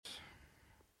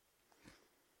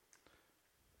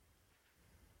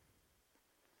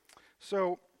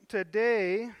So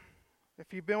today,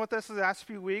 if you've been with us the last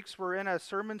few weeks, we're in a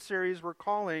sermon series we're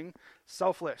calling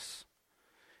Selfless.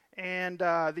 And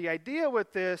the idea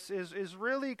with this is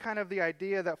really kind of the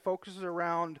idea that focuses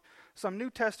around some New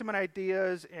Testament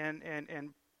ideas and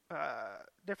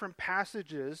different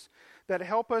passages that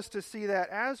help us to see that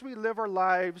as we live our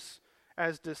lives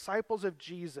as disciples of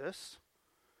Jesus,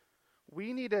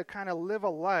 we need to kind of live a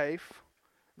life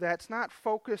that's not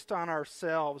focused on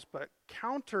ourselves, but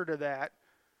counter to that,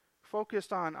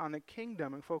 focused on the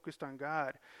kingdom and focused on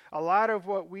God. A lot of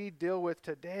what we deal with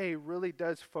today really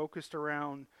does focus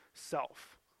around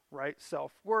self, right?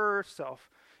 Self-worth,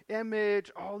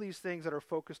 self-image, all these things that are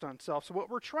focused on self. So what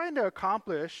we're trying to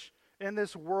accomplish in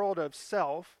this world of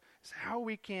self is how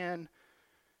we can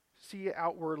see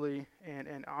outwardly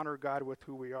and honor God with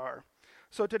who we are.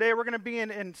 So today we're going to be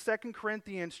in 2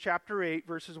 Corinthians chapter 8,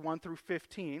 verses 1 through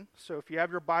 15. So if you have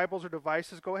your Bibles or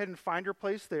devices, go ahead and find your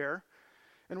place there.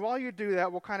 And while you do that,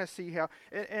 we'll kind of see how,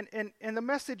 and the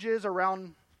message is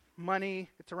around money,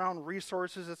 it's around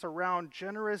resources, it's around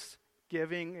generous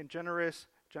giving and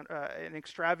and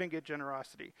extravagant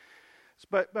generosity.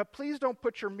 But please don't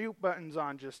put your mute buttons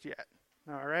on just yet.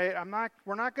 All right?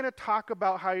 We're not going to talk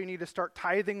about how you need to start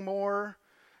tithing more,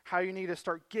 how you need to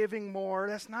start giving more.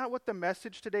 That's not what the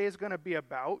message today is going to be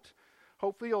about.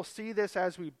 Hopefully you'll see this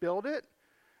as we build it,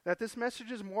 that this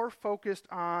message is more focused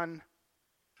on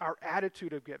our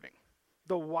attitude of giving,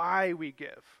 the why we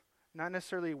give, not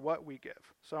necessarily what we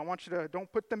give. So I want you to,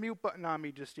 don't put the mute button on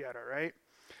me just yet, all right?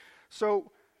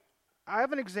 So I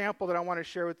have an example that I want to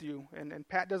share with you, and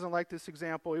Pat doesn't like this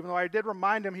example, even though I did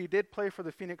remind him he did play for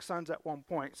the Phoenix Suns at one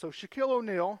point. So Shaquille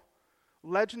O'Neal,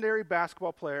 legendary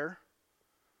basketball player,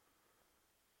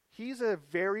 he's a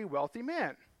very wealthy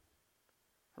man,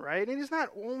 right? And he's not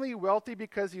only wealthy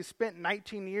because he spent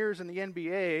 19 years in the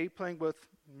NBA playing with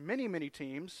many, many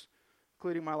teams,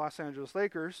 including my Los Angeles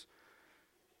Lakers.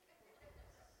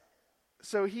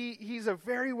 So he's a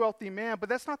very wealthy man, but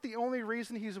that's not the only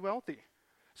reason he's wealthy.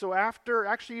 So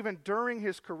even during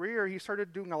his career, he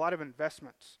started doing a lot of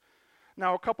investments.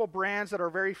 Now, a couple brands that are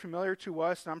very familiar to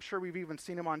us, and I'm sure we've even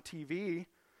seen them on TV,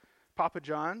 Papa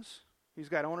John's. He's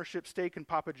got ownership stake in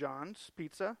Papa John's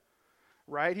Pizza,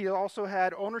 right? He also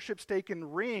had ownership stake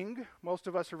in Ring. Most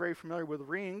of us are very familiar with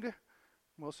Ring.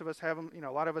 Most of us have them,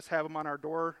 a lot of us have them on our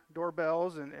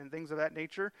doorbells and things of that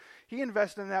nature. He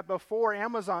invested in that before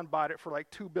Amazon bought it for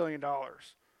like $2 billion,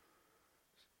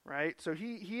 right? So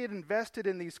he had invested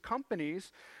in these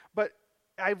companies, but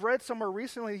I've read somewhere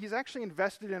recently he's actually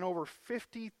invested in over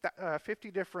 50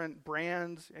 different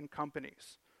brands and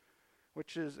companies,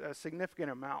 which is a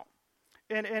significant amount.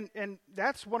 And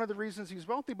that's one of the reasons he's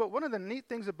wealthy, but one of the neat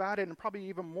things about it, and probably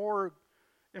even more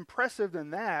impressive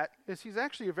than that, is he's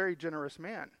actually a very generous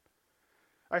man.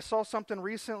 I saw something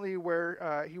recently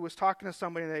where he was talking to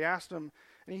somebody, and they asked him,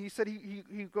 and he said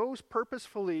he goes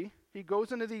purposefully, he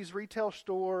goes into these retail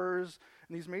stores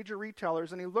and these major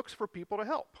retailers, and he looks for people to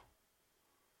help.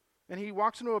 And he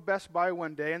walks into a Best Buy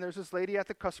one day, and there's this lady at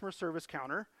the customer service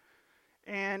counter,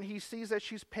 and he sees that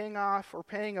she's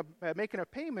making a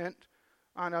payment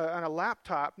on a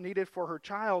laptop needed for her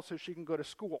child so she can go to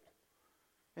school.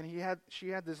 And she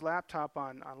had this laptop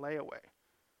on layaway.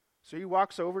 So he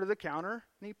walks over to the counter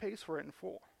and he pays for it in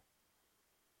full.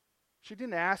 She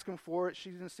didn't ask him for it.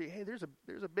 She didn't say, hey, there's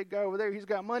a big guy over there. He's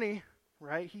got money,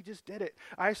 right? He just did it.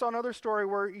 I saw another story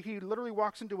where he literally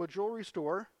walks into a jewelry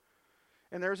store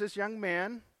and there's this young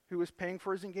man who was paying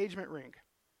for his engagement ring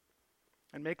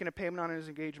and making a payment on his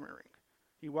engagement ring.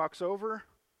 He walks over,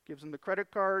 gives him the credit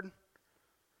card,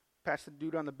 pats the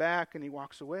dude on the back, and he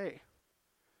walks away.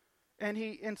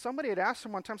 And somebody had asked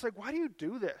him one time, it's like, why do you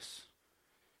do this?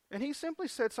 And he simply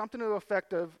said something to the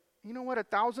effect of, you know what,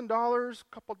 $1,000,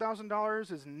 couple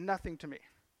 $1,000 is nothing to me.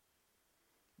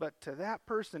 But to that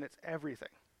person, it's everything.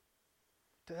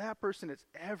 To that person, it's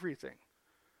everything.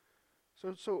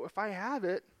 So if I have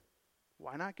it,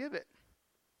 why not give it?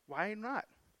 Why not?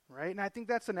 Right? And I think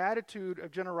that's an attitude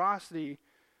of generosity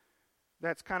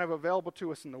that's kind of available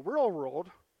to us in the real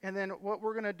world. And then what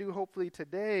we're going to do hopefully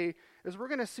today is we're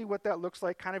going to see what that looks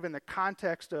like kind of in the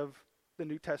context of the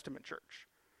New Testament church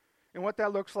and what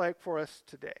that looks like for us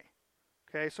today.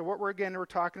 Okay, so what we're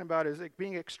talking about is like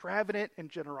being extravagant and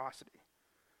generosity.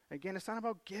 Again, it's not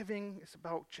about giving, it's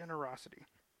about generosity.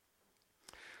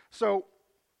 So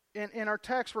in our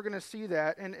text, we're going to see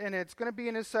that, and it's going to be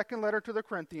in his second letter to the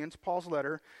Corinthians, Paul's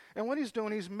letter. And what he's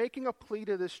doing, he's making a plea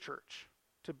to this church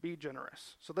to be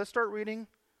generous. So let's start reading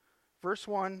verse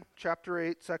 1, chapter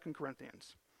 8, 2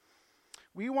 Corinthians.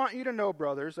 We want you to know,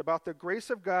 brothers, about the grace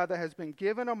of God that has been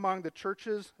given among the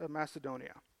churches of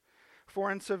Macedonia. For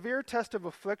in severe test of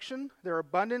affliction, their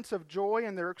abundance of joy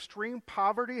and their extreme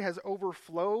poverty has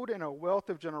overflowed in a wealth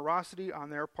of generosity on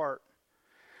their part.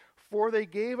 For they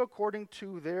gave according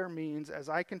to their means, as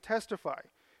I can testify,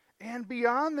 and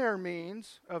beyond their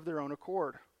means of their own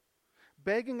accord,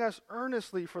 begging us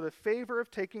earnestly for the favor of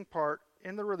taking part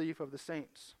in the relief of the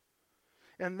saints.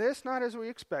 And this not as we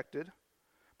expected,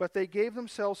 but they gave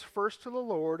themselves first to the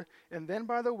Lord, and then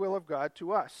by the will of God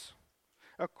to us.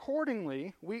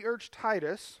 Accordingly, we urge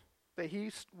Titus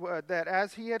that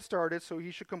as he had started, so he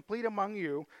should complete among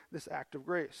you this act of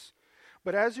grace.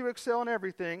 But as you excel in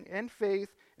everything, in faith,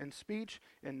 in speech,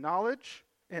 in knowledge,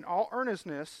 in all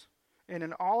earnestness, and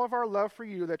in all of our love for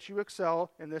you, that you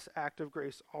excel in this act of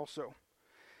grace also.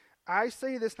 I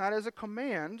say this not as a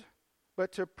command,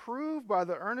 but to prove by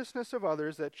the earnestness of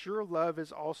others that your love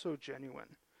is also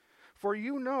genuine. For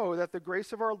you know that the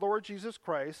grace of our Lord Jesus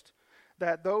Christ,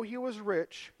 that though he was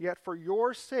rich, yet for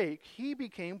your sake he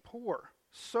became poor,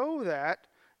 so that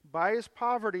by his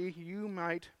poverty you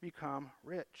might become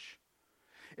rich.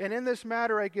 And in this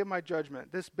matter I give my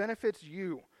judgment. This benefits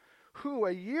you, who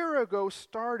a year ago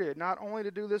started not only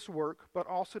to do this work, but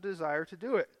also desire to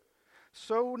do it.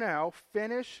 So now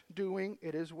finish doing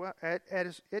it as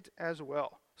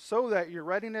well, so that your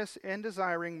readiness and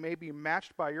desiring may be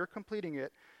matched by your completing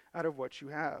it out of what you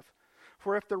have.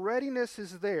 For if the readiness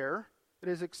is there, it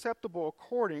is acceptable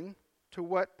according to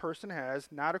what person has,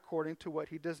 not according to what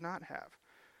he does not have.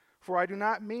 For I do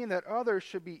not mean that others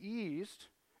should be eased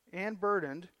and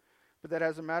burdened, but that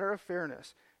as a matter of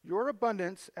fairness, your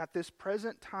abundance at this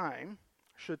present time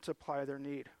should supply their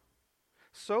need.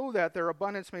 So that their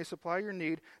abundance may supply your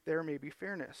need, there may be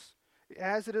fairness.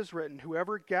 As it is written,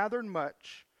 whoever gathered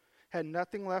much had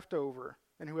nothing left over,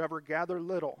 and whoever gathered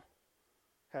little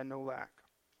had no lack.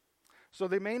 So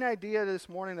the main idea this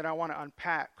morning that I want to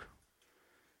unpack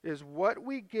is why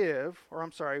we give.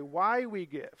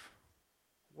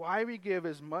 Why we give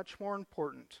is much more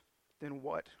important than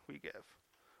what we give.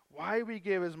 Why we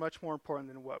give is much more important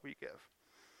than what we give.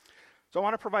 So I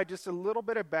want to provide just a little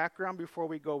bit of background before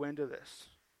we go into this.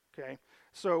 Okay,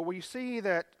 so we see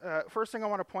that first thing I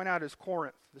want to point out is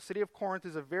Corinth. The city of Corinth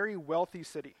is a very wealthy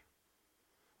city.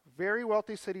 Very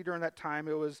wealthy city during that time.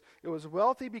 It was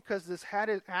wealthy because this had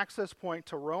an access point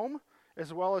to Rome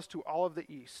as well as to all of the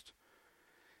East.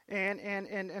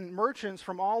 And merchants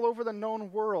from all over the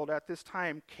known world at this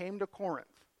time came to Corinth,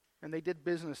 and they did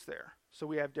business there. So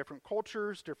we have different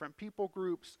cultures, different people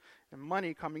groups, and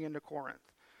money coming into Corinth.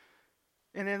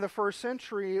 And in the first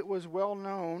century, it was well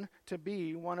known to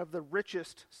be one of the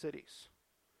richest cities.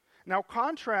 Now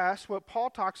contrast what Paul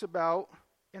talks about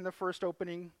in the first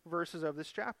opening verses of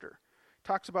this chapter. He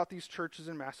talks about these churches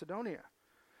in Macedonia.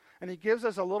 And he gives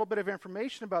us a little bit of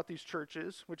information about these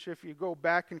churches, which if you go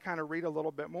back and kind of read a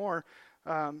little bit more,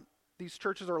 these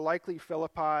churches are likely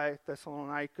Philippi,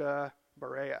 Thessalonica,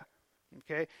 Berea.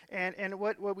 Okay? And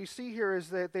what we see here is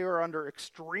that they are under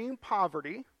extreme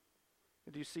poverty.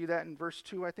 Do you see that in verse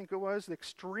 2, I think it was? The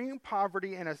extreme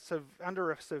poverty and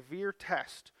under a severe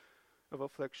test of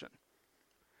affliction.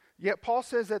 Yet Paul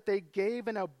says that they gave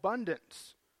in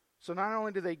abundance. So not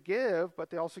only did they give, but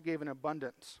they also gave in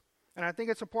abundance. And I think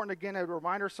it's important, again, to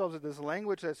remind ourselves of this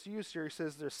language that's used here. He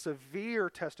says there's severe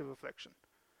test of affliction.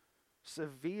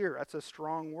 Severe, that's a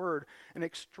strong word. And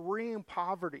extreme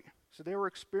poverty. So they were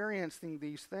experiencing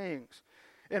these things.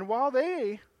 And while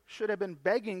they should have been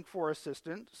begging for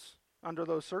assistance under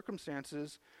those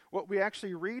circumstances, what we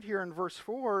actually read here in verse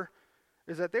 4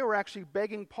 is that they were actually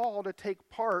begging Paul to take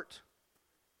part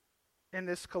in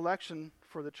this collection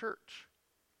for the church.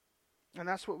 And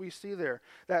that's what we see there.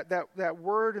 That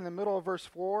word in the middle of verse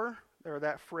 4, or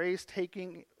that phrase,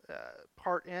 taking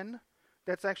part in,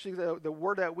 that's actually the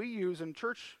word that we use in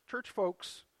church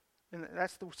folks, and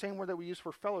that's the same word that we use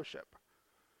for fellowship.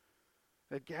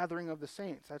 The gathering of the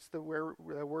saints. That's the word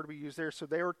we use there. So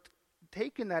they were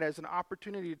taking that as an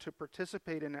opportunity to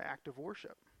participate in an act of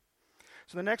worship.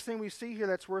 So the next thing we see here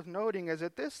that's worth noting is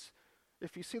that this,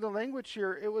 if you see the language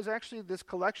here, it was actually, this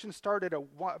collection started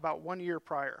about 1 year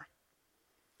prior.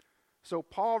 So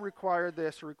Paul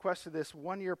requested this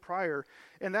 1 year prior,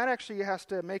 and that actually has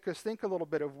to make us think a little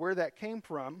bit of where that came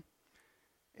from.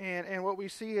 And what we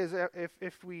see is that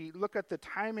if we look at the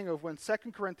timing of when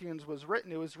 2 Corinthians was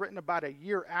written, it was written about a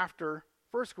year after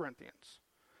 1 Corinthians.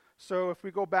 So if we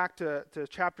go back to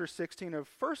chapter 16 of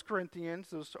 1 Corinthians,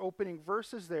 those opening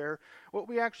verses there, what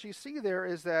we actually see there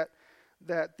is that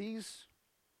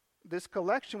this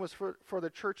collection was for the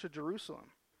church of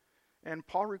Jerusalem. And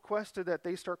Paul requested that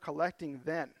they start collecting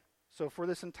then. So for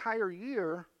this entire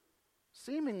year,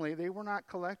 seemingly they were not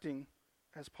collecting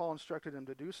as Paul instructed them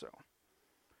to do so.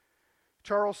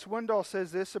 Charles Swindoll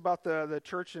says this about the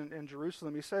church in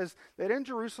Jerusalem. He says that in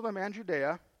Jerusalem and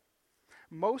Judea,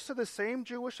 most of the same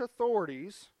Jewish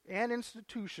authorities and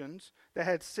institutions that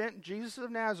had sent Jesus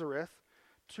of Nazareth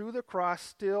to the cross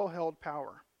still held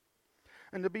power.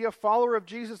 And to be a follower of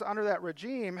Jesus under that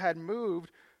regime had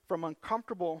moved from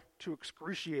uncomfortable to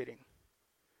excruciating.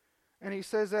 And he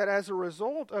says that as a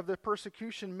result of the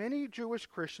persecution, many Jewish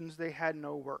Christians, they had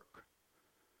no work.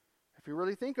 If you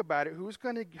really think about it, who's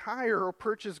going to hire or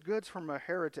purchase goods from a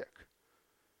heretic?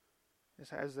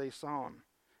 As they saw him.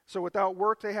 So without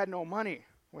work, they had no money.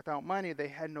 Without money, they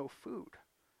had no food.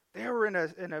 They were in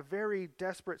a very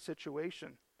desperate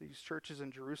situation, these churches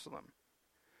in Jerusalem.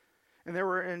 And they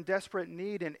were in desperate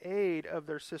need and aid of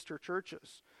their sister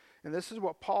churches. And this is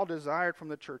what Paul desired from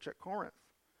the church at Corinth.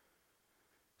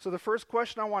 So the first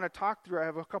question I want to talk through, I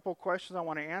have a couple questions I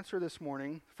want to answer this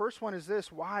morning. First one is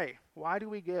this: why? Why do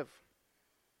we give?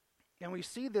 And we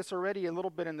see this already a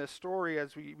little bit in this story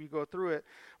as we go through it.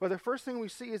 But the first thing we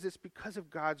see is it's because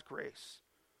of God's grace.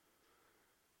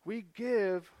 We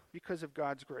give because of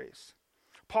God's grace.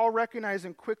 Paul recognized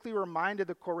and quickly reminded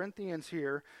the Corinthians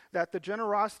here that the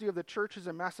generosity of the churches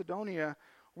in Macedonia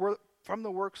were from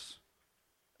the works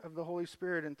of the Holy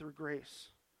Spirit and through grace.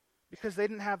 Because they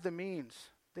didn't have the means.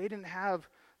 They didn't have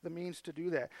the means to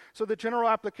do that. So the general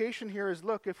application here is,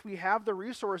 look, if we have the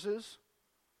resources,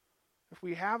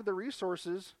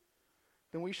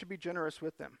 then we should be generous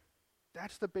with them.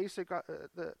 That's the basic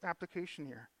the application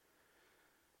here.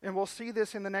 And we'll see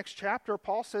this in the next chapter.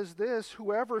 Paul says this: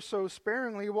 whoever sows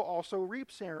sparingly will also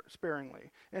reap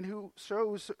sparingly, and who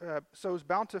sows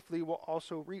bountifully will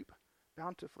also reap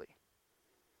bountifully.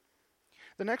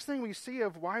 The next thing we see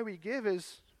of why we give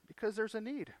is because there's a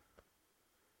need.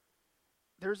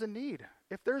 There's a need.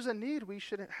 If there's a need, we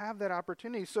should have that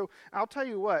opportunity. So I'll tell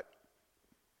you what,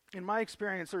 in my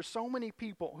experience, there's so many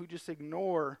people who just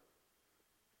ignore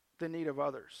the need of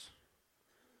others.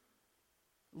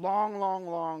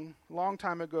 Long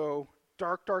time ago,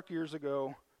 dark years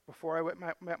ago, before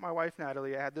I met my wife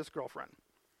Natalie, I had this girlfriend.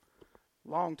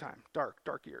 Long time,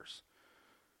 dark years.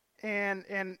 And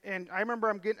I remember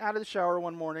I'm getting out of the shower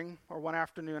one morning, or one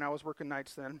afternoon, I was working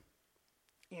nights then,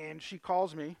 and she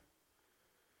calls me,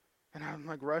 and I'm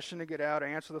like rushing to get out. I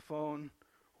answer the phone.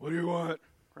 What do you want?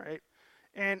 Right?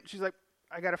 And she's like,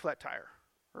 I got a flat tire,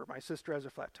 or my sister has a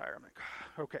flat tire. I'm like,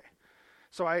 okay.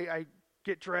 So I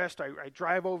get dressed. I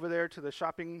drive over there to the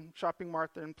shopping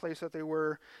mart and place that they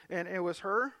were, and it was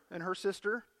her and her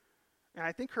sister, and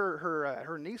I think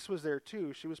her niece was there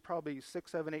too. She was probably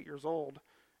 6, 7, 8 years old,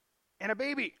 and a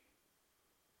baby.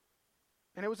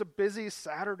 And it was a busy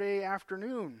Saturday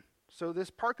afternoon, so this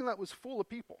parking lot was full of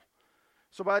people.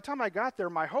 So by the time I got there,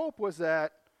 my hope was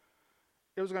that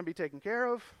it was going to be taken care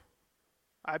of.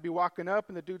 I'd be walking up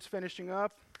and the dude's finishing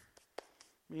up,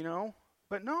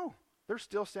 but no, they're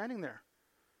still standing there.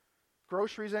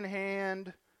 Groceries in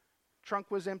hand, trunk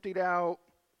was emptied out,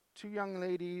 2 young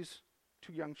ladies,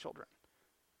 2 young children.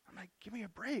 I'm like, give me a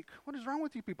break. What is wrong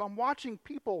with you people? I'm watching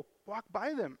people walk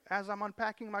by them as I'm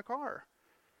unpacking my car.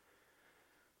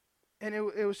 And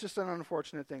it was just an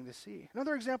unfortunate thing to see.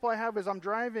 Another example I have is I'm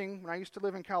driving, when I used to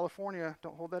live in California,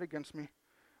 don't hold that against me.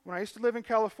 When I used to live in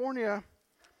California,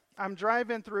 I'm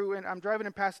driving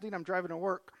in Pasadena, I'm driving to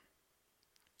work,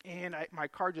 and my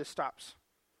car just stops,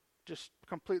 just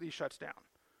completely shuts down.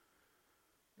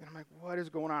 And I'm like, what is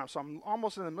going on? So I'm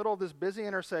almost in the middle of this busy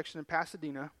intersection in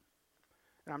Pasadena,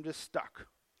 and I'm just stuck.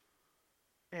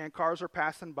 And cars are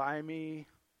passing by me,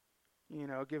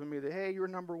 giving me the, hey, you're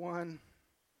number one,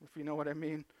 if you know what I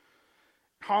mean.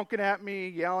 Honking at me,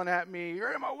 yelling at me,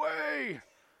 you're in my way.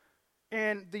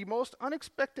 And the most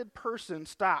unexpected person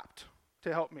stopped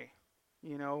to help me.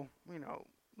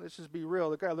 Let's just be real.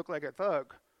 The guy looked like a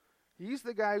thug. He's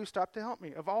the guy who stopped to help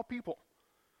me, of all people.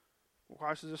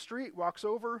 Crosses the street, walks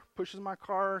over, pushes my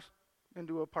car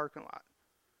into a parking lot.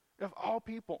 Of all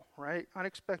people, right?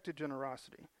 Unexpected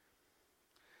generosity.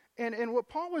 And what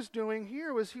Paul was doing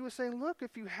here was he was saying, look,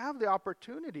 if you have the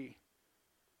opportunity,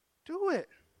 do it.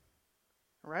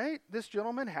 Right? This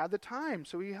gentleman had the time,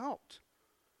 so he helped.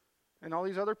 And all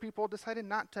these other people decided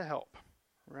not to help,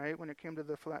 right, when it came to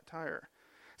the flat tire.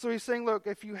 So he's saying, look,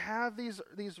 if you have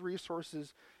these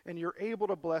resources and you're able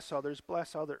to bless others,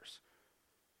 bless others.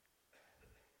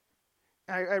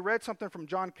 I read something from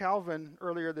John Calvin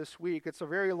earlier this week. It's a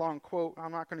very long quote.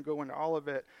 I'm not going to go into all of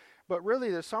it. But really,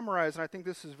 to summarize, and I think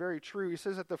this is very true, he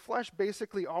says that the flesh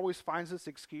basically always finds this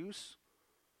excuse.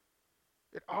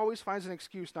 It always finds an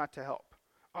excuse not to help.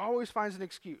 Always finds an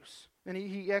excuse. And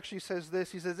he actually says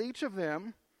this. He says, each of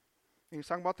them, and he's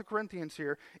talking about the Corinthians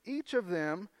here, each of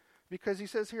them because he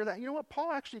says here that, you know what,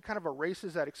 Paul actually kind of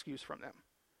erases that excuse from them.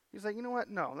 He's like, you know what,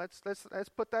 no, let's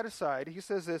put that aside. He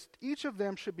says this, each of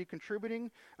them should be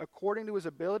contributing according to his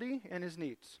ability and his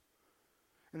needs.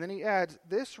 And then he adds,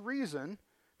 this reason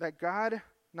that God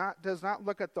does not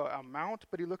look at the amount,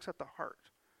 but he looks at the heart.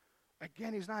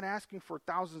 Again, he's not asking for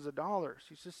thousands of dollars.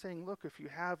 He's just saying, look, if you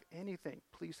have anything,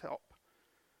 please help.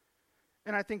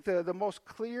 And I think the most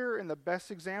clear and the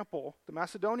best example, the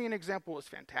Macedonian example, is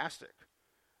fantastic.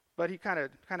 But he kind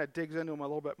of digs into him a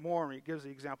little bit more, and he gives the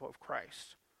example of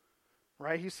Christ.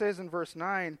 Right? He says in verse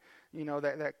 9,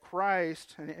 that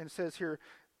Christ, and it says here,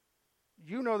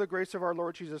 you know the grace of our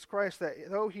Lord Jesus Christ, that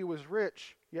though he was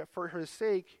rich, yet for his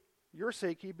sake, your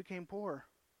sake, he became poor,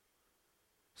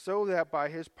 so that by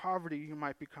his poverty you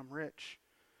might become rich.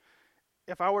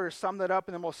 If I were to sum that up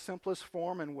in the most simplest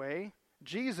form and way,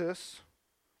 Jesus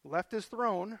left his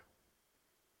throne,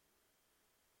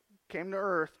 came to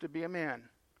earth to be a man,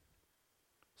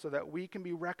 so that we can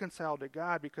be reconciled to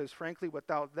God, because frankly,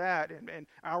 without that, and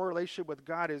our relationship with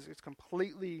God is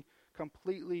completely,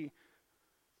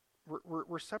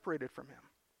 we're separated from him.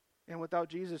 And without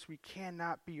Jesus, we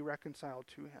cannot be reconciled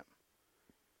to him.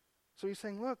 So he's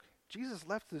saying, look, Jesus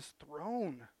left his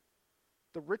throne,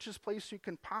 the richest place you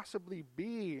can possibly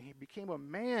be. He became a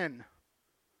man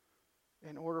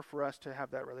in order for us to have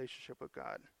that relationship with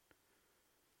God.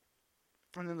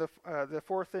 And then the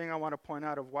fourth thing I want to point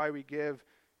out of why we give,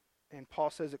 and Paul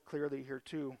says it clearly here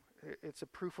too, it's a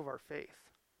proof of our faith.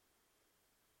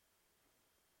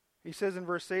 He says in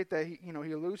verse 8 that he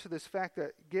alludes to this fact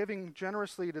that giving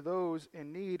generously to those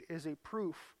in need is a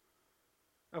proof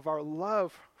of our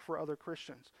love for other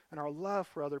Christians and our love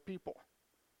for other people.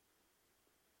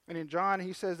 And in John,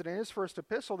 he says that in his first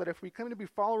epistle that if we claim to be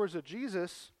followers of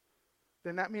Jesus,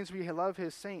 then that means we love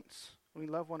his saints. We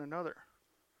love one another.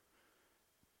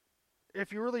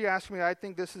 If you really ask me, I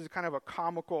think this is kind of a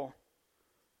comical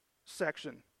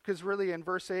section. Because really in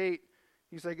verse 8,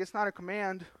 he's like, it's not a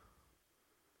command.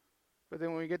 But then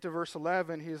when we get to verse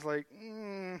 11, he's like,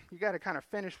 you got to kind of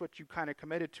finish what you kind of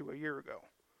committed to a year ago.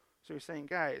 So he's saying,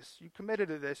 guys, you committed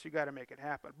to this, you got to make it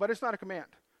happen. But it's not a command,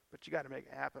 but you got to make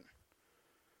it happen.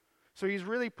 So he's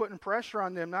really putting pressure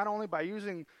on them, not only by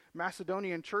using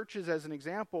Macedonian churches as an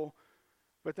example,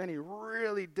 but then he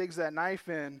really digs that knife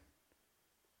in,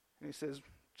 and he says,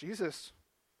 Jesus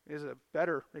is a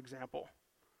better example.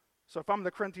 So if I'm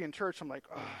the Corinthian church, I'm like,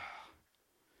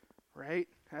 right?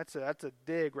 That's a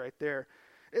dig right there.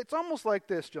 It's almost like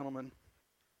this, gentlemen.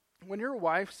 When your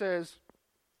wife says,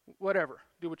 whatever,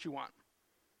 do what you want,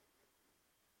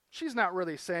 she's not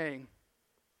really saying,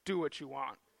 do what you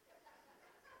want.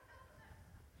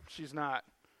 She's not.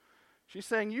 She's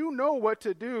saying, you know what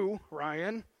to do,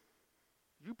 Ryan.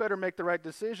 You better make the right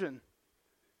decision.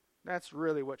 That's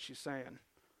really what she's saying.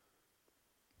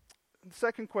 The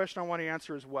second question I want to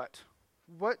answer is what?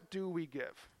 What do we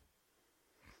give?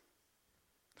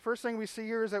 The first thing we see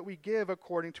here is that we give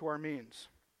according to our means.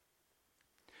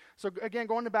 So again,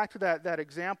 going back to that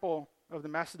example of the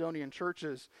Macedonian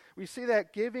churches, we see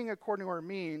that giving according to our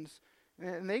means,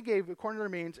 and they gave according to their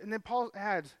means, and then Paul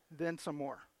adds, then some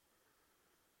more.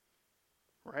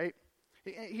 Right?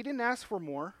 He didn't ask for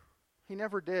more. He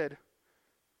never did.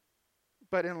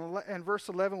 But in verse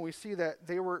 11, we see that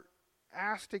they were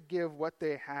asked to give what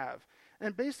they have.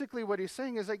 And basically what he's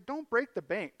saying is like, don't break the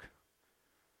bank.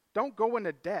 Don't go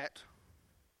into debt.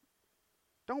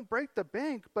 Don't break the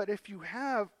bank, but if you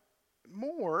have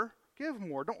more, give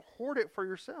more. Don't hoard it for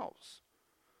yourselves.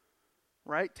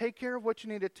 Right? Take care of what you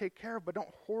need to take care of, but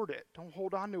don't hoard it. Don't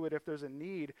hold on to it if there's a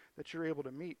need that you're able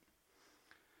to meet.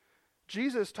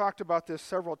 Jesus talked about this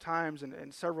several times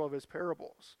in several of his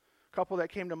parables. A couple that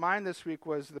came to mind this week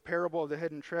was the parable of the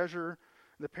hidden treasure,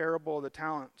 the parable of the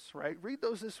talents, right? Read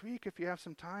those this week if you have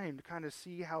some time to kind of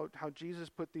see how Jesus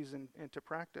put these into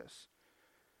practice.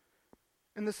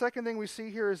 And the second thing we see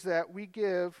here is that we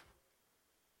give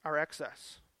our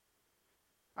excess.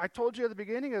 I told you at the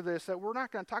beginning of this that we're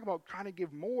not going to talk about trying to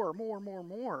give more.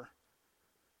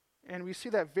 And we see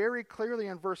that very clearly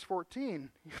in verse 14.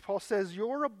 Paul says,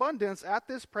 your abundance at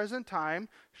this present time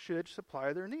should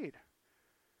supply their need.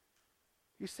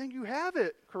 He's saying you have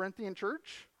it, Corinthian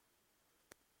church.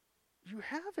 You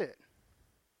have it.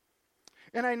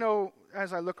 And I know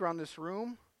as I look around this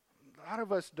room, a lot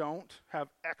of us don't have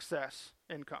excess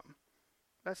income.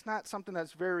 That's not something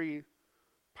that's very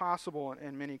possible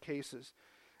in many cases.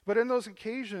 But in those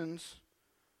occasions,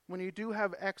 when you do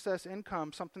have excess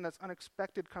income, something that's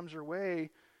unexpected comes your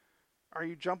way, are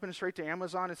you jumping straight to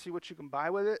Amazon to see what you can buy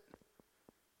with it?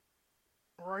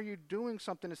 Or are you doing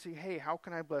something to see, hey, how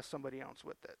can I bless somebody else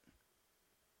with it?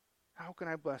 How can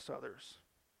I bless others?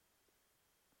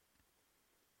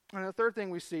 And the third thing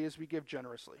we see is we give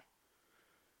generously.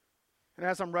 And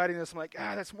as I'm writing this, I'm like,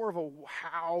 that's more of a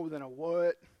how than a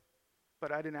what.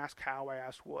 But I didn't ask how, I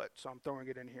asked what. So I'm throwing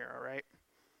it in here, all right?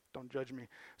 Don't judge me.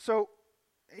 So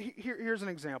here's an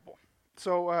example.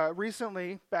 So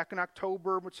recently, back in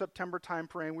October, September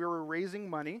timeframe, we were raising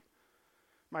money,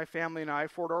 my family and I,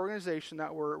 for an organization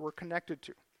that we're connected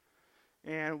to.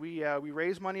 And we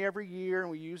raise money every year, and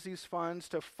we use these funds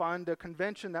to fund a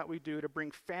convention that we do to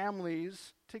bring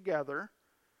families together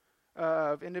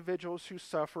of individuals who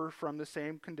suffer from the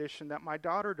same condition that my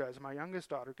daughter does, my youngest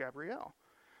daughter, Gabrielle.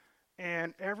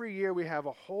 And every year we have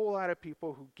a whole lot of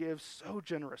people who give so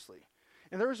generously.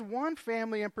 And there was one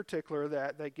family in particular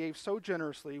that gave so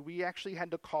generously, we actually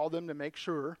had to call them to make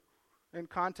sure and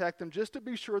contact them just to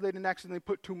be sure they didn't accidentally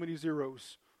put too many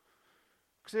zeros.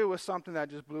 Because it was something that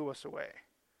just blew us away.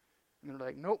 And they're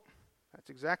like, nope, that's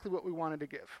exactly what we wanted to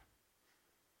give.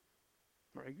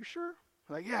 Are you sure?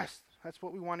 I'm like, yes, that's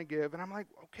what we want to give. And I'm like,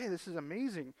 okay, this is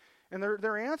amazing. And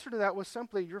their answer to that was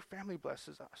simply, your family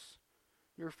blesses us.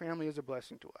 Your family is a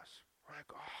blessing to us. We're like,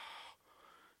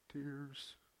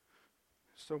 tears.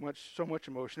 So much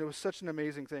emotion. It was such an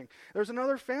amazing thing. There's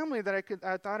another family that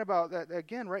I thought about that,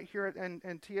 again, right here at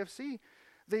TFC.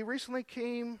 They recently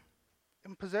came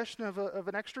in possession of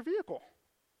an extra vehicle.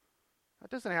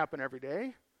 That doesn't happen every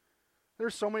day.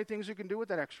 There's so many things you can do with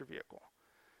that extra vehicle.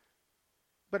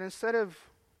 But instead of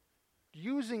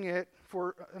using it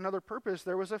for another purpose,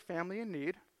 there was a family in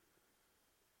need,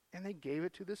 and they gave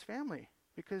it to this family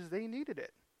because they needed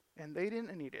it, and they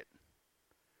didn't need it.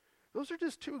 Those are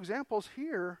just two examples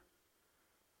here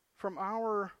from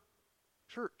our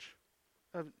church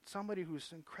of somebody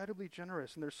who's incredibly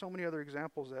generous, and there's so many other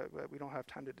examples that we don't have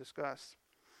time to discuss.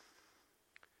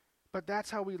 But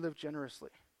that's how we live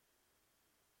generously,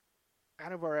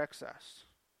 out of our excess.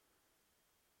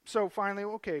 So finally,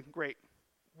 okay, great.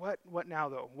 What now,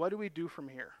 though? What do we do from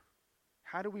here?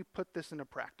 How do we put this into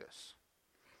practice?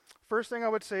 First thing I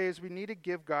would say is we need to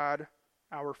give God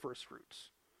our first fruits.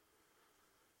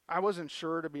 I wasn't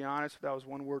sure, to be honest, if that was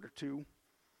one word or two.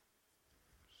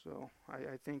 So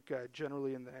I think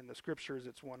generally in the scriptures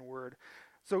it's one word.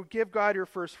 So give God your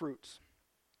first fruits.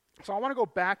 So I want to go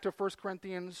back to 1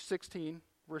 Corinthians 16,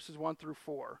 verses 1 through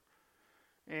 4.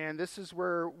 And this is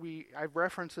where I've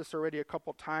referenced this already a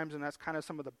couple times, and that's kind of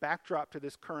some of the backdrop to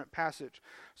this current passage.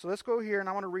 So let's go here, and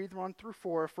I want to read 1 through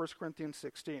 4 of 1 Corinthians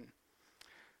 16. It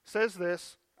says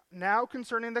this, "Now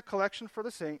concerning the collection for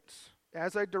the saints,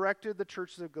 as I directed the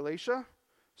churches of Galatia,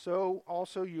 so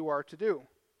also you are to do."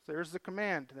 So there's the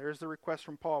command. There's the request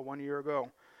from Paul 1 year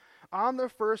ago. "On the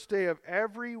first day of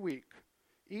every week,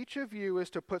 each of you is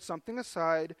to put something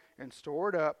aside and store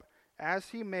it up as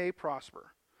he may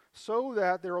prosper, so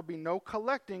that there will be no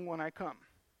collecting when I come.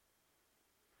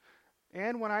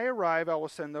 And when I arrive, I will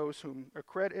send those whom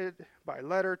accredited by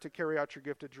letter to carry out your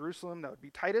gift to Jerusalem." That would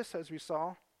be Titus, as we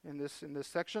saw in this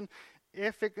section.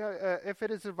 If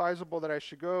it is advisable that I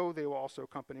should go, they will also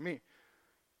accompany me."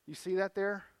 You see that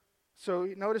there? So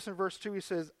notice in verse 2, he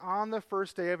says, on the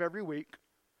first day of every week,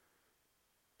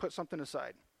 put something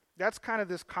aside. That's kind of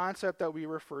this concept that we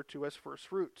refer to as first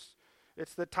fruits.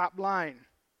 It's the top line,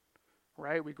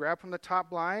 right? We grab from the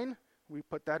top line, we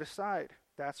put that aside.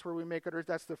 That's where we make it.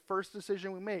 That's the first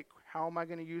decision we make. How am I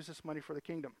going to use this money for the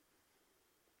kingdom?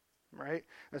 Right?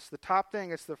 That's the top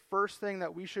thing. It's the first thing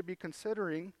that we should be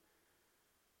considering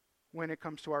when it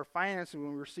comes to our financing,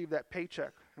 when we receive that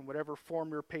paycheck, in whatever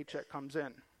form your paycheck comes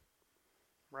in.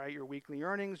 Right? Your weekly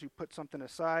earnings, you put something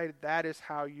aside. That is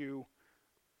how you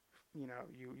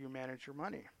manage your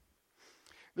money.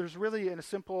 There's really a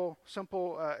simple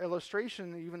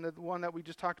illustration, even the one that we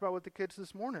just talked about with the kids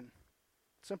this morning.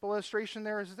 Simple illustration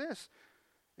there is this.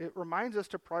 It reminds us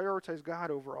to prioritize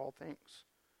God over all things.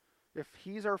 If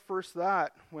he's our first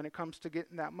thought when it comes to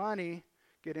getting that money,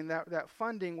 getting that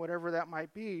funding, whatever that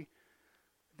might be,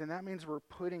 then that means we're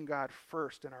putting God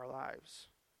first in our lives.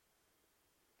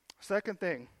 Second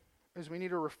thing is we need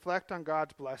to reflect on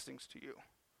God's blessings to you.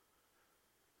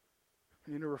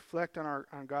 We need to reflect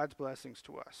on God's blessings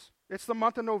to us. It's the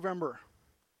month of November.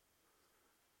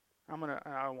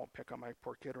 I won't pick on my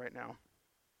poor kid right now.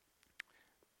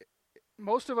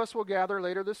 Most of us will gather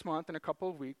later this month in a couple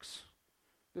of weeks.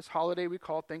 This holiday we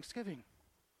call Thanksgiving.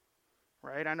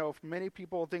 Right? I know many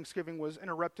people, Thanksgiving was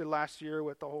interrupted last year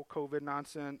with the whole COVID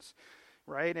nonsense.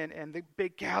 Right? And the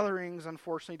big gatherings,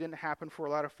 unfortunately, didn't happen for a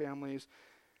lot of families.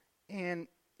 And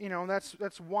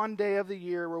that's one day of the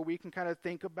year where we can kind of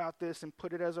think about this and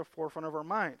put it as a forefront of our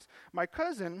minds. My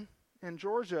cousin in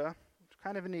Georgia,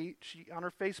 kind of neat, she on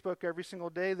her Facebook every single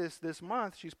day this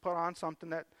month, she's put on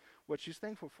something what she's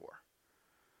thankful for.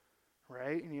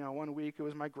 right? And, 1 week it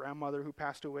was my grandmother who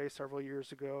passed away several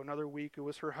years ago. Another week it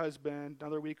was her husband.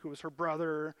 Another week it was her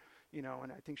brother,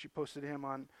 and I think she posted him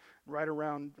on right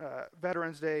around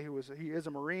Veterans Day. He is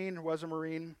a Marine, was a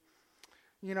Marine.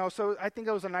 So I think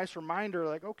it was a nice reminder,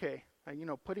 like, okay,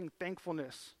 putting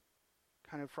thankfulness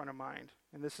kind of front of mind.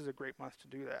 And this is a great month to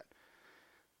do that.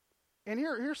 And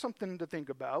here's something to think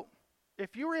about.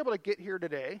 If you were able to get here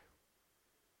today,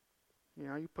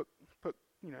 you put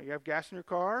you have gas in your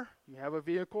car, you have a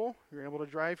vehicle, you're able to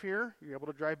drive here, you're able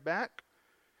to drive back.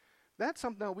 That's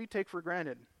something that we take for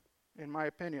granted, in my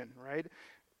opinion, right?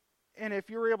 And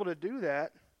if you're able to do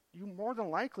that, you more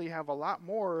than likely have a lot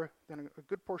more than a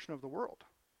good portion of the world,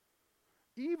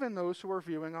 even those who are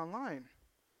viewing online.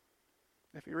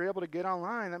 If you're able to get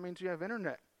online, that means you have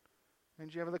internet. That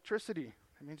means you have electricity.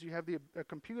 That means you have a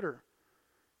computer,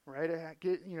 right?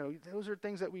 Those are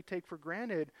things that we take for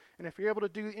granted. And if you're able to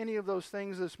do any of those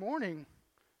things this morning,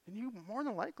 then you more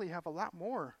than likely have a lot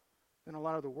more than a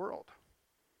lot of the world.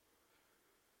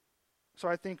 So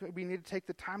I think we need to take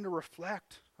the time to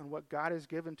reflect on what God has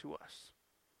given to us.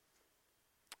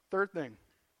 Third thing,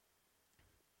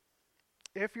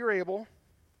 if you're able,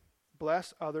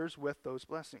 bless others with those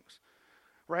blessings.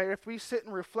 Right? If we sit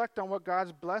and reflect on what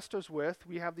God's blessed us with,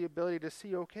 we have the ability to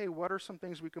see, okay, what are some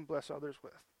things we can bless others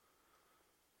with?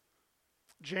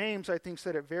 James, I think,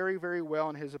 said it very, very well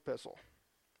in his epistle.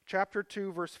 Chapter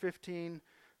 2, verse 15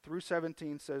 through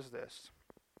 17 says this: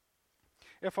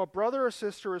 If a brother or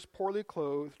sister is poorly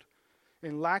clothed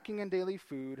and lacking in daily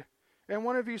food, and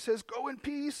one of you says, "Go in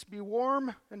peace, be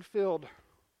warm and filled,"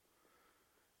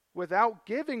 without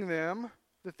giving them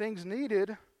the things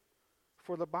needed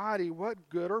for the body, what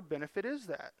good or benefit is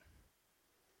that?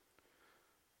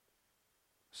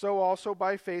 So also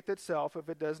by faith itself, if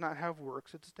it does not have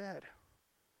works, it's dead.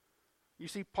 You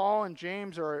see, Paul and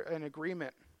James are in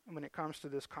agreement when it comes to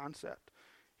this concept.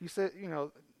 He said,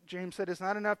 James said it's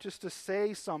not enough just to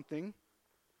say something.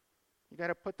 You got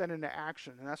to put that into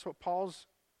action. And that's what Paul's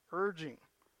urging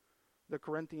the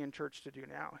Corinthian church to do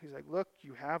now. He's like, look,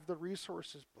 you have the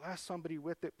resources. Bless somebody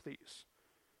with it, please.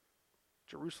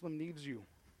 Jerusalem needs you.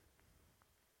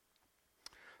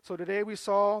 So today we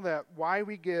saw that why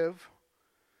we give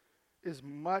is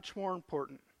much more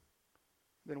important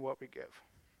than what we give.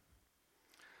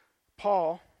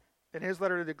 Paul, in his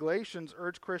letter to the Galatians,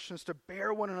 urged Christians to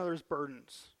bear one another's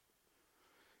burdens.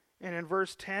 And in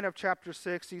verse 10 of chapter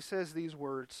 6, he says these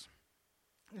words.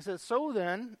 He says, "So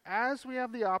then, as we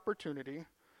have the opportunity,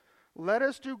 let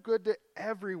us do good to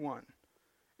everyone,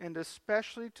 and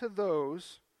especially to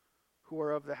those who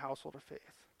are of the household of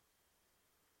faith."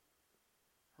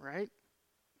 Right?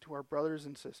 To our brothers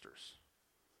and sisters.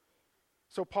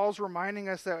 So Paul's reminding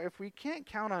us that if we can't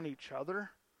count on each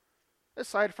other,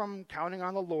 aside from counting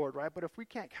on the Lord, right? But if we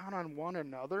can't count on one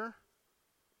another,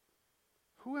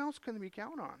 who else can we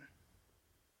count on?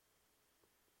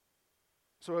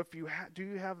 So if do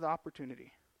you have the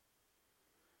opportunity?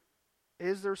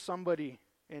 Is there somebody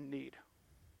in need?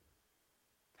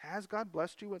 Has God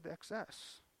blessed you with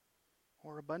excess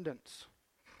or abundance?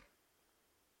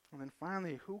 And then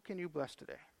finally, who can you bless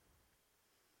today?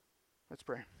 Let's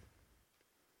pray.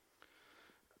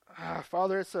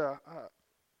 Father, it's a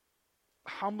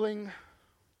humbling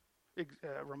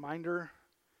reminder.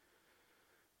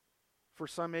 For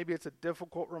some, maybe it's a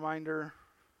difficult reminder.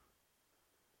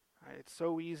 It's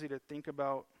so easy to think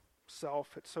about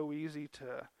self. It's so easy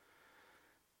to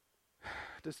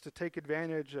just to take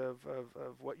advantage of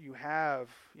what you have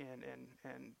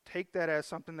and take that as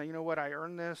something that, I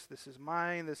earned this. This is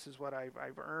mine. This is what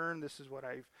I've earned. This is what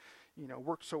I've,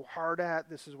 worked so hard at.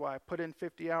 This is why I put in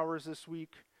 50 hours this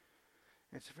week.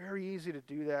 It's very easy to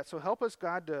do that. So help us,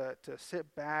 God, to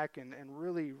sit back and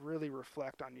really, really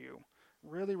reflect on you.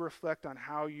 Really reflect on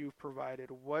how you've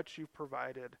provided, what you've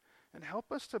provided, and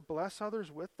help us to bless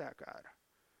others with that, God.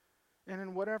 And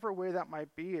in whatever way that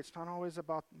might be, it's not always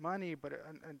about money, but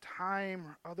in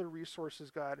time, other resources,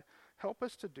 God. Help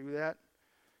us to do that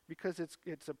because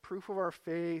it's a proof of our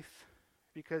faith,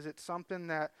 because it's something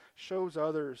that shows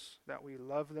others that we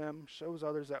love them, shows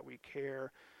others that we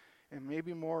care, and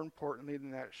maybe more importantly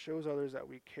than that, it shows others that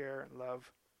we care and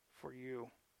love for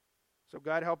you. So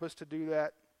God, help us to do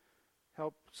that.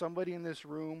 Help somebody in this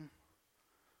room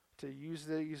to use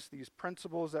these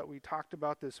principles that we talked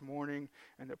about this morning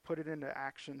and to put it into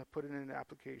action, to put it into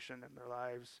application in their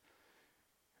lives.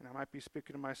 And I might be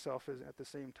speaking to myself at the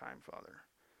same time, Father.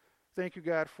 Thank you,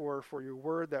 God, for your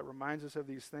word that reminds us of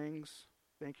these things.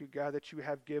 Thank you, God, that you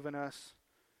have given us,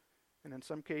 and in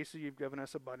some cases you've given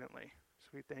us abundantly. So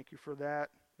we thank you for that.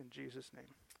 In Jesus'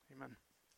 name, amen.